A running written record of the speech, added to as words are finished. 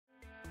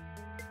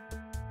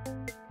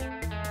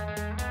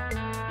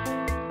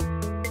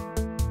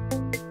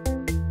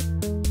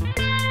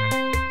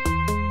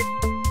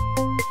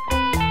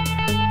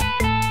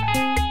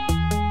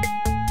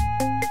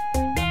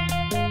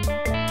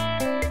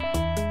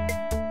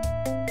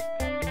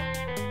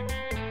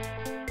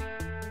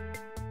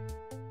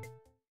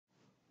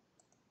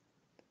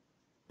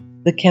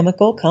the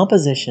chemical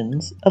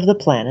compositions of the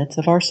planets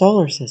of our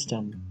solar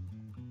system.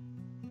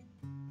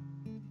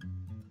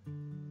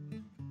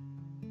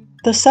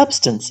 The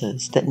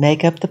substances that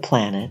make up the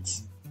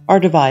planets are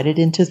divided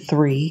into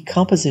three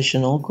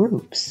compositional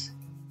groups: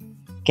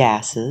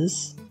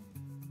 gases,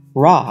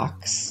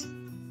 rocks,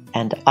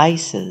 and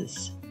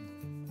ices,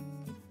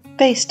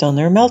 based on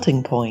their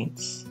melting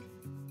points.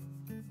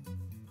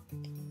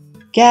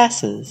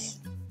 Gases.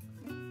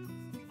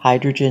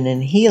 Hydrogen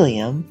and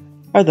helium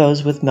are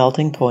those with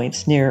melting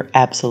points near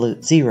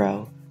absolute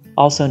zero,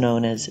 also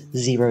known as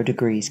 0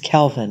 degrees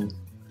Kelvin.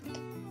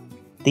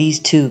 These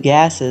two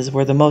gases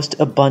were the most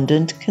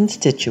abundant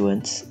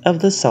constituents of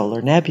the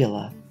solar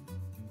nebula.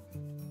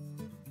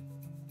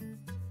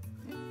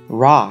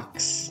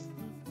 Rocks.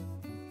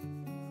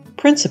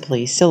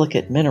 Principally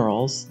silicate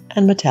minerals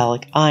and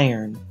metallic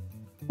iron,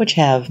 which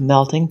have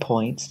melting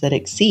points that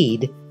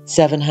exceed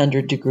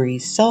 700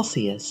 degrees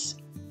Celsius.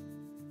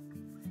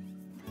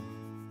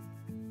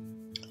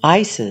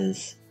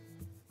 Ices.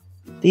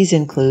 These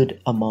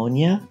include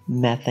ammonia,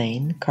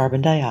 methane,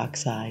 carbon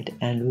dioxide,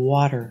 and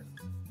water.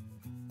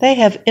 They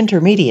have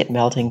intermediate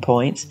melting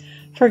points.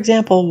 For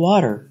example,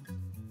 water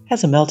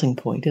has a melting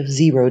point of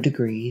 0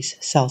 degrees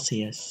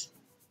Celsius.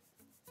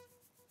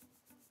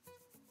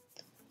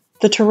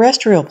 The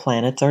terrestrial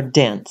planets are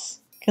dense,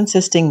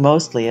 consisting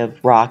mostly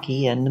of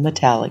rocky and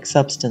metallic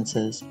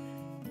substances,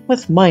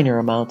 with minor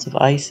amounts of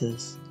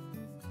ices.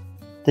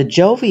 The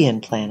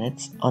Jovian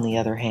planets, on the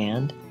other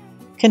hand,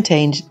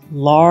 contained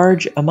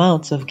large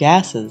amounts of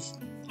gases,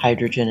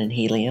 hydrogen and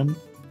helium,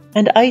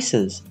 and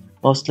ices,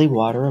 mostly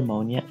water,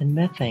 ammonia, and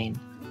methane.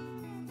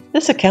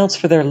 This accounts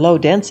for their low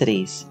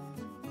densities.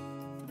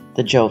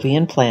 The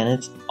Jovian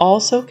planets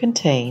also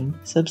contain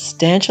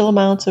substantial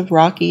amounts of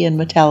rocky and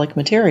metallic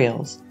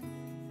materials,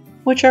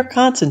 which are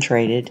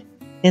concentrated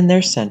in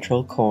their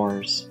central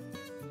cores.